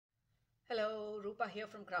Hello, Rupa here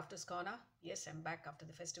from Crafters Corner. Yes, I'm back after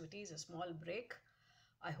the festivities, a small break.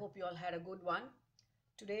 I hope you all had a good one.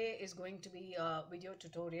 Today is going to be a video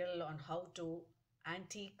tutorial on how to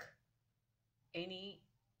antique any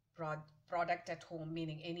product at home,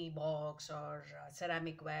 meaning any box or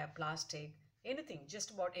ceramic ware, plastic, anything,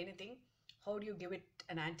 just about anything. How do you give it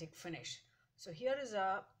an antique finish? So here is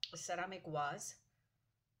a ceramic vase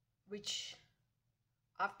which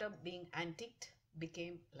after being antiqued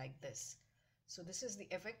became like this. So this is the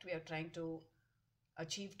effect we are trying to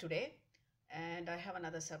achieve today, and I have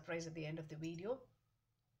another surprise at the end of the video.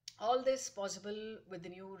 All this possible with the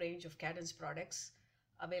new range of Cadence products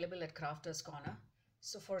available at Crafters Corner.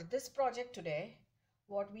 So for this project today,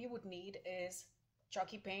 what we would need is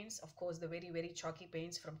chalky paints, of course the very chalky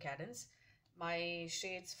paints from Cadence. My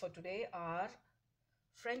shades for today are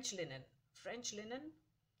French linen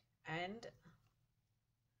and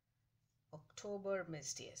October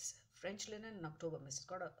mist. Yes, French linen and October mist. It's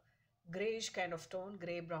got a grayish kind of tone,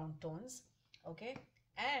 gray brown tones. Okay,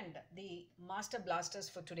 and the master blasters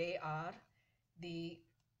for today are the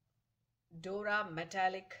Dora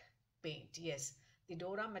metallic paint. Yes, the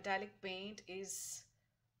Dora metallic paint is,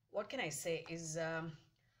 what can I say, is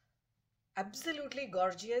absolutely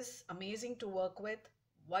gorgeous, amazing to work with,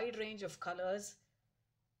 wide range of colors.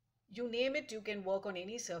 You name it, you can work on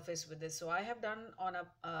any surface with this. So I have done on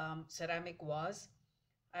a ceramic vase,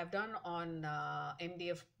 I've done on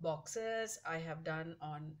MDF boxes, I have done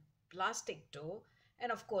on plastic too, and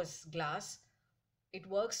of course glass. It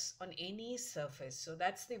works on any surface. So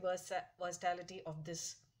that's the versatility of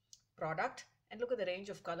this product. And look at the range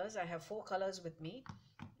of colors. I have 4 colors with me.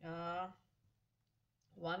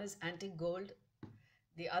 One is antique gold,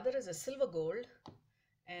 the other is a silver gold,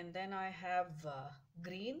 and then I have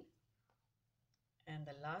green, and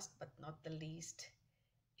the last but not the least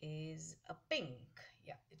is a pink.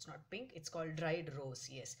 Yeah, it's not pink, it's called dried rose.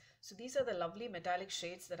 Yes, so these are the lovely metallic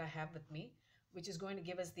shades that I have with me, which is going to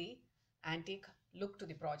give us the antique look to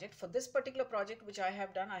the project. For this particular project which I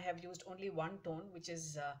have done, I have used only one tone, which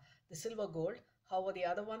is the silver gold. However, the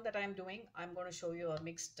other one that I'm doing, I'm going to show you a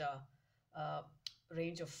mixed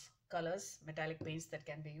range of colors, metallic paints that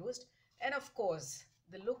can be used. And of course,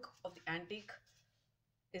 the look of the antique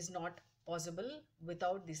is not possible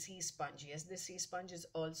without the sea sponge. Yes, this sea sponge is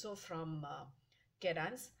also from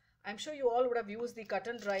Cadence. I'm sure you all would have used the cut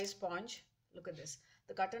and dry sponge. Look at this,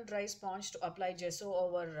 the cut and dry sponge to apply gesso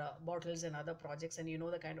over bottles and other projects, and you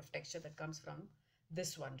know the kind of texture that comes from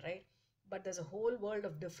this one, right? But there's a whole world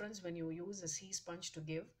of difference when you use a sea sponge to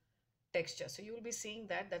give texture. So you will be seeing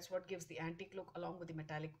that. That's what gives the antique look along with the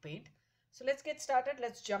metallic paint. So let's get started.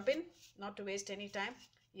 Let's jump in, not to waste any time.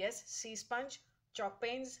 Yes, sea sponge, chalk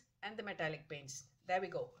paints, and the metallic paints. There we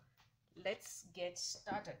go. Let's get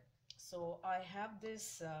started. So I have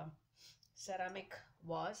this ceramic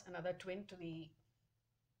vase, another twin to the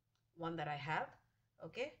one that I have.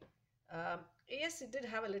 Okay. Yes, it did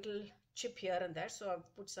have a little chip here and there, so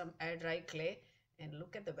I've put some air dry clay, and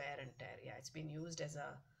look at the wear and tear. Yeah, it's been used as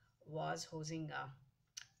a vase hosing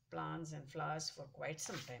plants and flowers for quite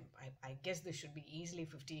some time. I guess this should be easily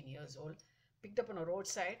 15 years old. Picked up on a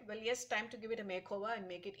roadside. Well, yes, time to give it a makeover and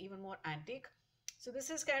make it even more antique. So this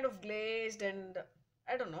is kind of glazed and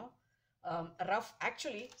I don't know, rough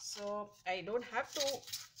actually. So I don't have to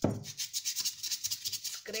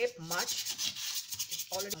scrape much. It's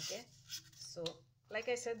already okay. So like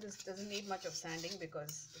I said, this doesn't need much of sanding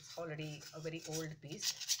because it's already a very old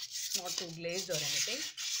piece. It's not too glazed or anything.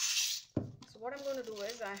 So what I'm going to do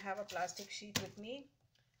is, I have a plastic sheet with me.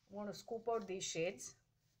 I'm going to scoop out these shades,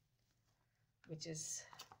 which is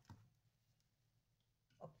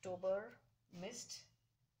October mist.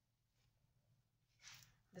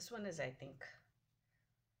 This one is, I think,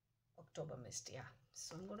 October mist. Yeah,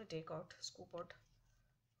 so I'm going to take out, scoop out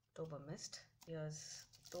October mist. Here's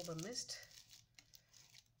October mist,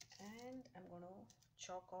 and I'm going to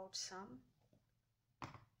chalk out some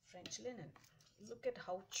French linen. Look at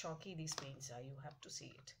how chalky these paints are. You have to see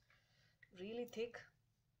it. Really thick.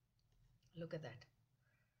 Look at that.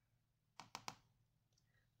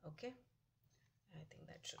 Okay, I think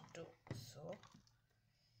that should do. So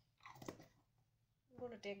I'm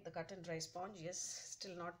going to take the cut and dry sponge. Yes,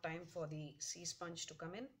 still not time for the sea sponge to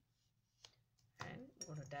come in, and I'm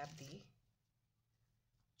going to dab the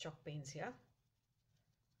chalk paints here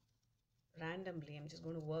randomly. I'm just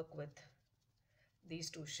going to work with these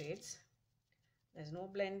two shades. There's no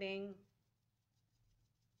blending.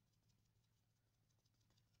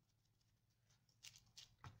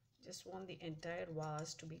 Just want the entire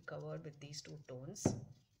vase to be covered with these two tones.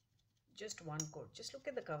 Just one coat. Just look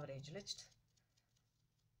at the coverage. Let's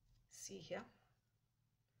see here.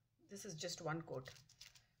 this is just one coat.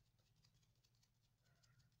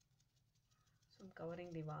 So I'm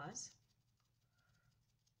covering the vase.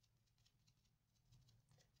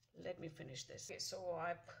 Let me finish this. Okay, so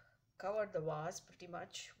I've covered the vase pretty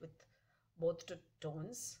much with both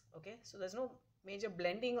tones. Okay, so there's no major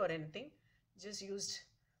blending or anything, just used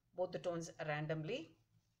both the tones randomly.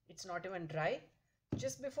 It's not even dry.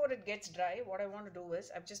 Just before it gets dry, what I want to do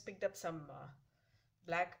is I've just picked up some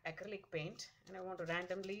black acrylic paint, and I want to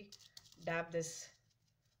randomly dab this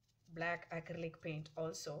black acrylic paint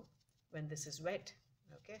also when this is wet.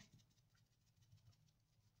 Okay,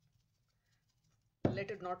 let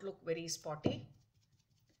it not look very spotty,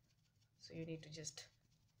 so you need to just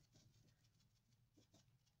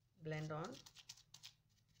blend on.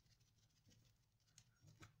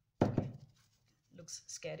 Okay, looks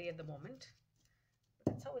scary at the moment,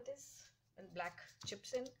 but that's how it is. When black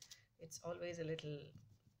chips in, it's always a little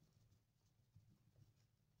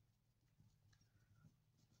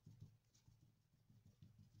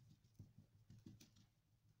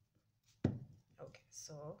okay.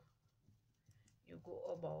 So you go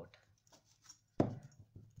about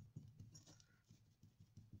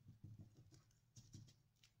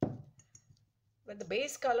when the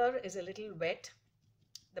base color is a little wet,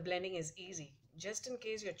 the blending is easy. Just in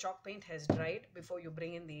case your chalk paint has dried before you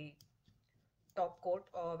bring in the top coat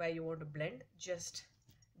or where you want to blend, just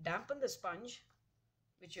dampen the sponge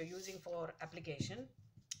which you're using for application,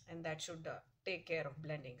 and that should take care of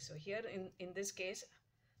blending. So here in this case,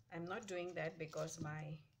 I'm not doing that because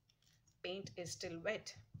my paint is still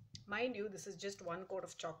wet. Mind you, this is just one coat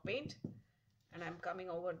of chalk paint, and I'm coming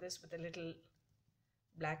over this with a little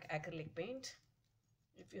black acrylic paint.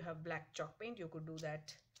 If you have black chalk paint, you could do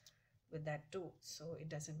that with that too, so it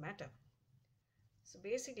doesn't matter. So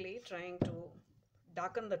basically trying to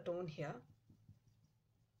darken the tone here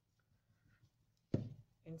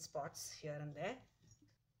in spots here and there.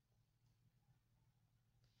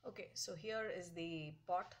 Okay, so here is the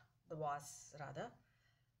pot, the vase rather.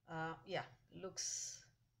 Yeah, looks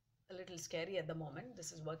a little scary at the moment.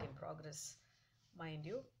 This is work in progress, mind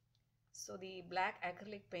you. So the black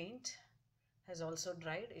acrylic paint has also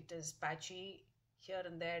dried. It is patchy here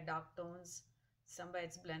and there, dark tones. Somewhere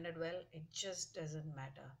it's blended well. It just doesn't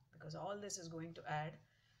matter because all this is going to add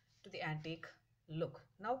to the antique look.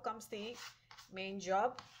 Now comes the main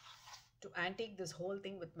job, to antique this whole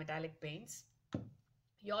thing with metallic paints.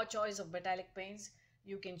 Your choice of metallic paints.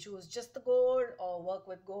 You can choose just the gold or work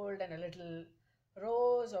with gold and a little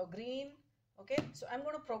rose or green. Okay, so I'm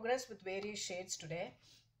going to progress with various shades today.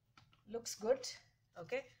 Looks good.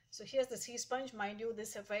 Okay, so here's the sea sponge. Mind you,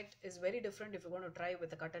 this effect is very different if you're going to try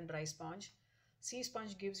with a cut and dry sponge. Sea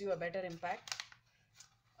sponge gives you a better impact.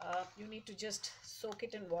 You need to just soak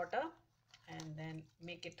it in water and then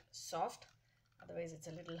make it soft. Otherwise it's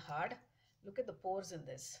a little hard. Look at the pores in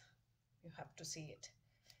this. You have to see it.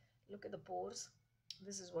 Look at the pores.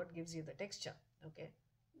 This is what gives you the texture. Okay,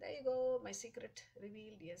 there you go, my secret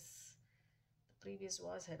revealed. Yes, the previous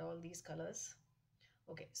vase had all these colors.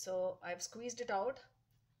 Okay, so I've squeezed it out.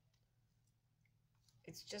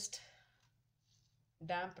 It's just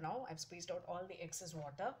damp now. I've squeezed out all the excess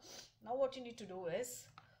water. Now what you need to do is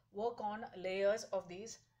work on layers of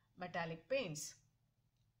these metallic paints.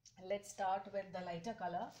 Let's start with the lighter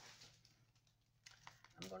color.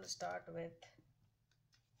 I'm going to start with,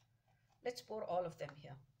 let's pour all of them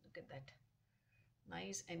here. Look at that,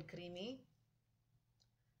 nice and creamy.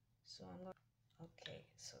 So I'm going to, okay,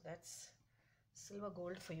 so that's silver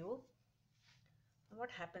gold for you. And what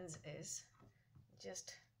happens is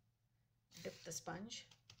just dip the sponge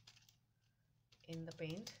in the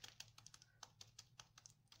paint.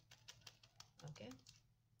 Okay,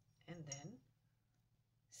 and then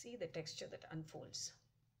see the texture that unfolds.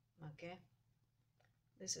 Okay,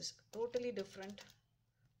 this is totally different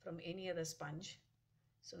from any other sponge.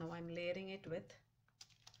 So now I'm layering it with,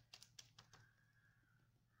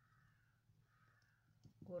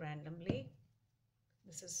 go randomly.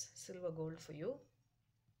 This is silver gold for you.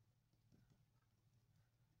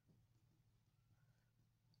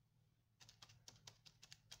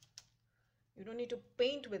 You don't need to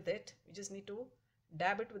paint with it. You just need to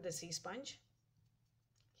dab it with the sea sponge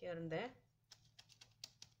here and there.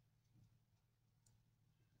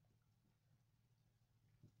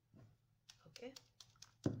 Okay,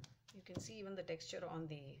 you can see even the texture on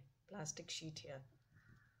the plastic sheet here.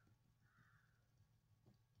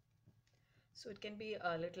 So it can be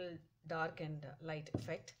a little dark and light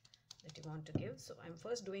effect that you want to give. So I'm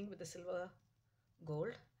first doing with the silver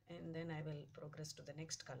gold, and then I will progress to the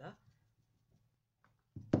next color.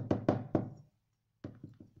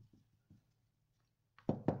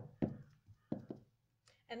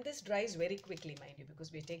 And this dries very quickly, mind you,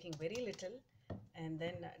 because we're taking very little and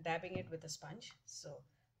then dabbing it with a sponge. So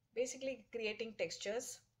basically creating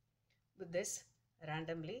textures with this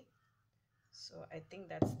randomly. So I think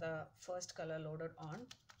that's the first color loaded on.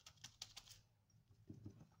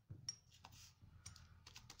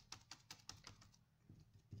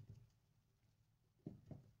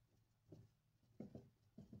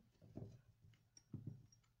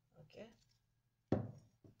 Okay.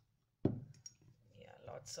 Yeah,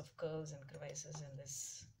 lots of curves and crevices in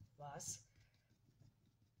this vase.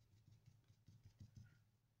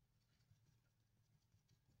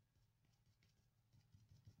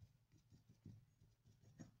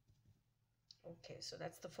 Okay, so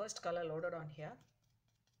that's the first color loaded on here.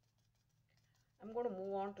 I'm going to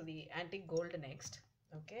move on to the antique gold next.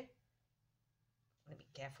 Okay, I'm going to be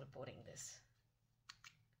careful pouring this.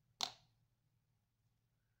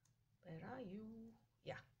 Where are you?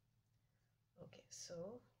 Yeah. Okay, so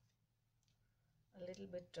a little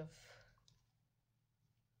bit of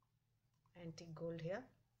antique gold here.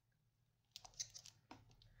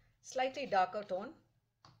 Slightly darker tone.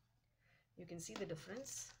 You can see the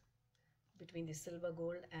difference between the silver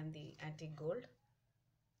gold and the antique gold.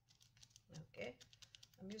 Okay,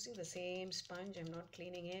 I'm using the same sponge. I'm not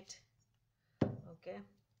cleaning it. Okay,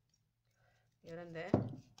 here and there.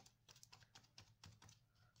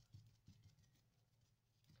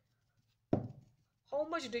 How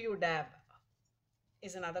much do you dab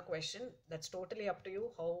is another question. That's totally up to you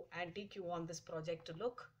how antique you want this project to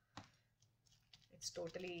look. It's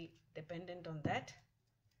totally dependent on that.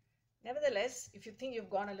 Nevertheless, if you think you've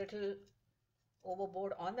gone a little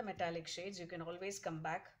overboard on the metallic shades, you can always come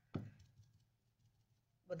back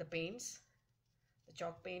with the paints, the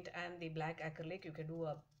chalk paint and the black acrylic. You can do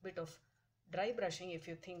a bit of dry brushing if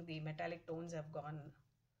you think the metallic tones have gone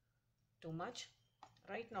too much.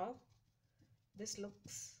 Right now, this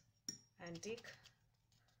looks antique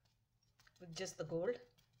with just the gold.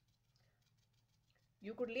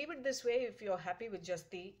 You could leave it this way if you're happy with just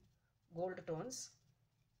the gold tones.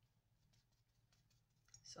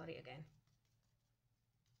 Sorry again.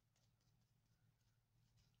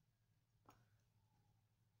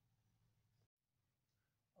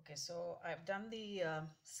 Okay, so I've done the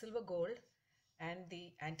silver gold and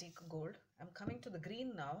the antique gold. I'm coming to the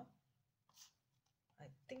green now. I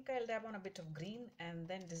think I'll dab on a bit of green and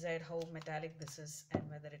then decide how metallic this is and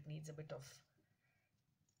whether it needs a bit of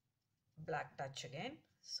black touch again.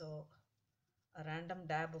 So a random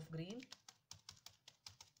dab of green.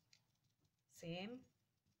 Same.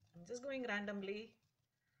 I'm just going randomly.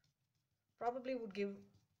 Probably would give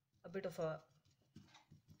a bit of a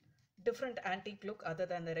different antique look other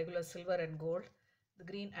than the regular silver and gold. The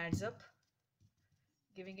green adds up,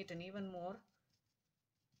 giving it an even more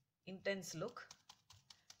intense look.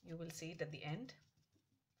 You will see it at the end.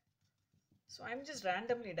 So I'm just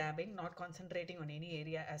randomly dabbing, not concentrating on any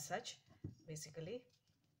area as such, basically.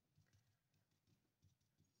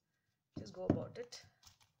 Just go about it.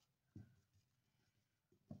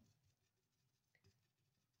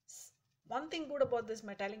 One thing good about this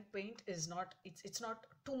metallic paint is it's not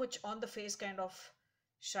too much on the face kind of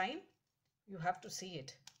shine. You have to see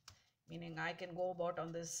it, meaning I can go about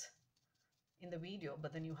on this in the video,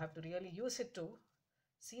 but then you have to really use it to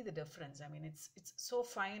see the difference. I mean, it's so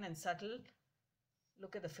fine and subtle.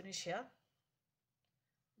 Look at the finish here.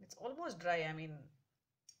 It's almost dry. I mean,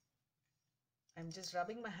 I'm just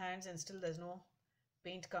rubbing my hands and still there's no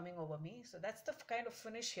paint coming over me. So that's the kind of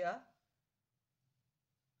finish here.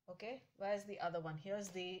 Okay, where's the other one? Here's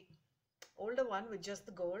the older one with just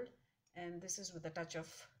the gold, and this is with a touch of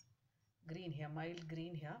green here, mild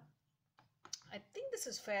green here. I think this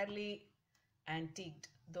is fairly antiqued,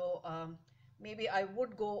 though maybe I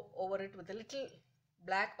would go over it with a little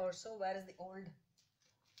black or so. Where is the old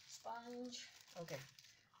sponge? Okay,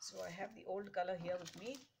 so I have the old color here with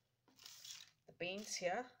me. The paints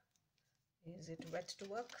here. Is it wet to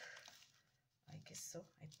work? I guess so.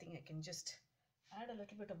 I think I can just add a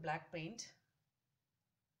little bit of black paint.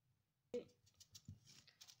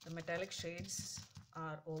 The metallic shades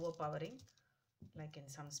are overpowering, like in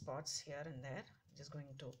some spots here and there. I'm just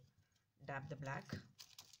going to dab the black.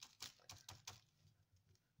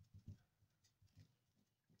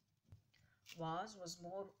 Vase was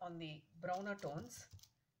more on the browner tones.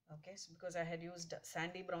 Okay, so because I had used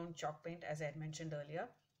sandy brown chalk paint as I had mentioned earlier,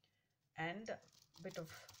 and a bit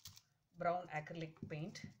of brown acrylic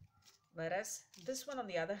paint, whereas this one on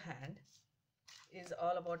the other hand is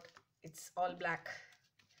all about, it's all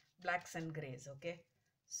blacks and grays. Okay,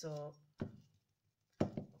 so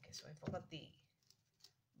I forgot the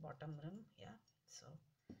bottom rim. Yeah, so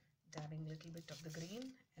dabbing a little bit of the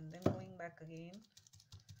green and then going back again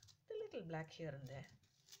black here and there.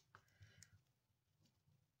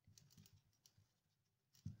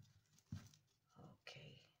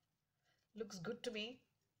 Okay, looks good to me.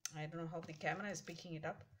 I don't know how the camera is picking it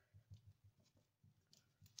up.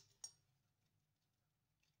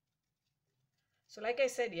 So like I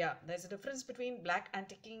said, yeah, there's a difference between black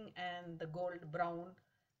antiquing and the gold brown,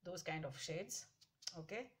 those kind of shades.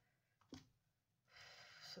 Okay,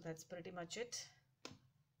 so that's pretty much it.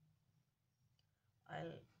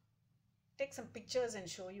 I'll take some pictures and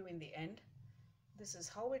show you in the end. This is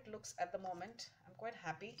how it looks at the moment. I'm quite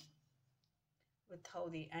happy with how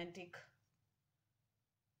the antique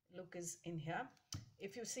look is in here.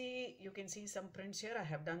 If you see, you can see some prints here. I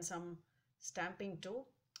have done some stamping too.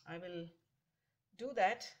 I will do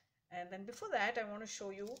that, and then before that I want to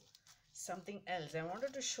show you something else. I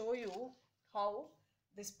wanted to show you how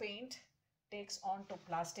this paint takes on to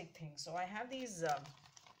plastic things. So I have these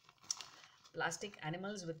plastic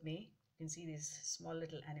animals with me. You can see these small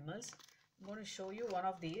little animals. I'm going to show you one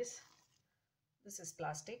of these. This is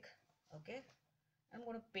plastic. Okay, I'm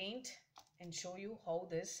going to paint and show you how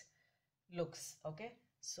this looks. Okay,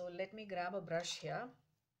 so let me grab a brush here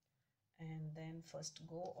and then first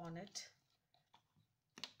go on it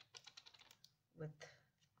with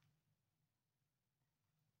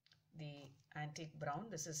the antique brown.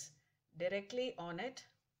 This is directly on it.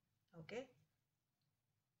 Okay,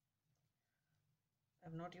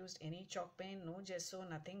 I've not used any chalk paint, no gesso,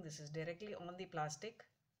 nothing. This is directly on the plastic.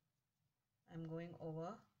 I'm going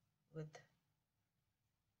over with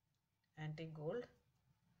antique gold.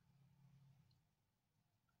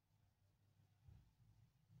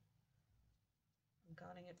 I'm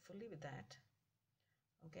covering it fully with that.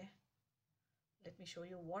 Okay, let me show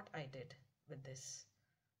you what I did with this.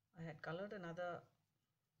 I had colored another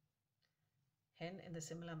hen in the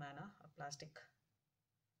similar manner, a plastic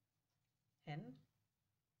hen.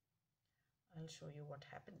 I'll show you what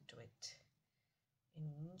happened to it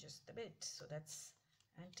in just a bit. So that's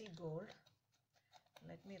antique gold.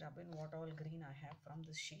 Let me rub in what all green I have from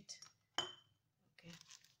this sheet. Okay.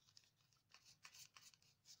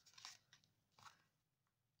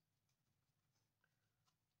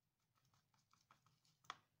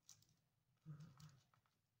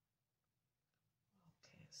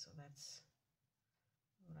 Okay, so that's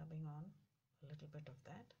rubbing on a little bit of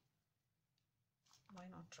that. Why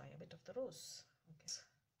not try a bit of the rose? Okay.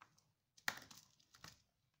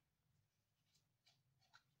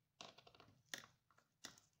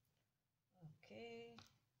 Okay,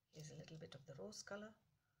 here's a little bit of the rose color.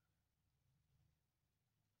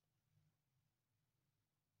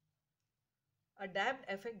 A dabbed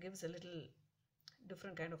effect gives a little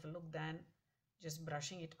different kind of a look than just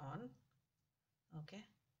brushing it on. Okay,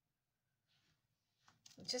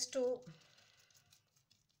 just to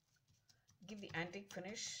give the antique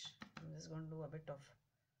finish, I'm just going to do a bit of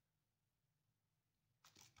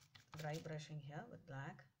dry brushing here with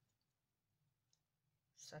black,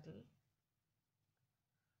 subtle,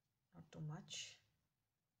 not too much.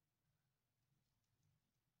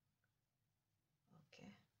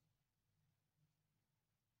 Okay,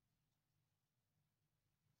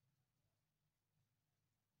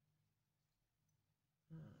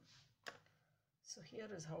 so here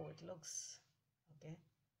is how it looks. Okay,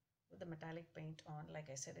 with the metallic paint on. Like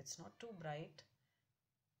I said, it's not too bright.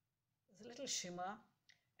 There's a little shimmer.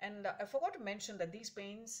 And I forgot to mention that these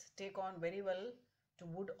paints take on very well to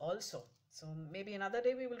wood also. So maybe another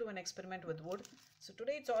day we will do an experiment with wood. So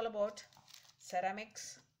today it's all about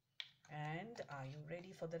ceramics. And are you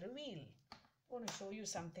ready for the reveal? I want to show you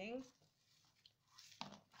something.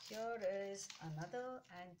 Here is another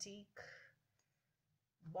antique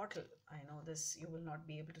bottle. I know this you will not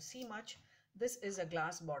be able to see much. This is a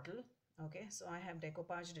glass bottle. Okay, so I have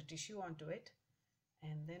decoupaged a tissue onto it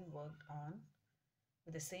and then worked on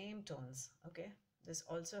with the same tones. Okay, this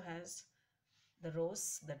also has the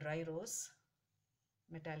rose, the dry rose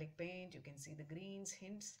metallic paint. You can see the greens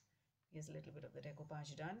hints. Here's a little bit of the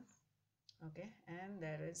decoupage done. Okay, and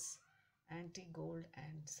there is antique gold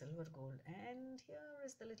and silver gold, and here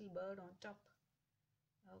is the little bird on top.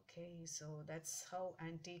 Okay, so that's how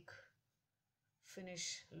antique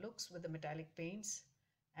finish looks with the metallic paints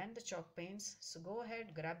and the chalk paints. So go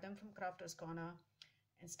ahead, grab them from Crafter's Corner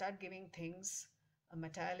and start giving things a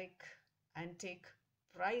metallic, antique,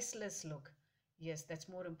 priceless look. Yes, that's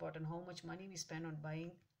more important. How much money we spend on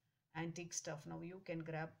buying antique stuff. Now you can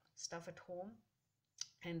grab stuff at home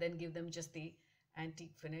and then give them just the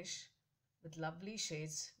antique finish with lovely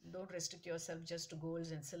shades. Don't restrict yourself just to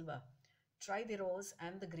golds and silver. Try the rose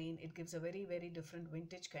and the green. It gives a very, very different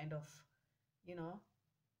vintage kind of, you know,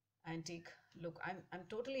 antique look. I'm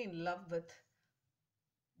totally in love with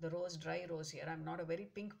the rose, dry rose here. I'm not a very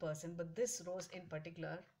pink person, but this rose in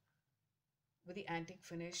particular with the antique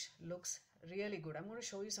finish looks really good. I'm going to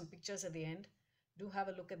show you some pictures at the end. Do have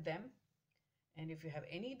a look at them. And if you have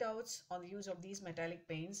any doubts on the use of these metallic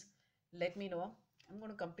paints, let me know. I'm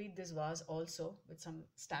going to complete this vase also with some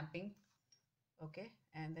stamping. Okay,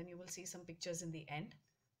 and then you will see some pictures in the end.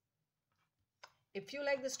 If you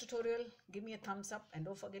like this tutorial, give me a thumbs up and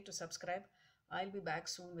don't forget to subscribe. I'll be back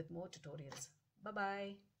soon with more tutorials.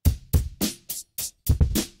 Bye-bye.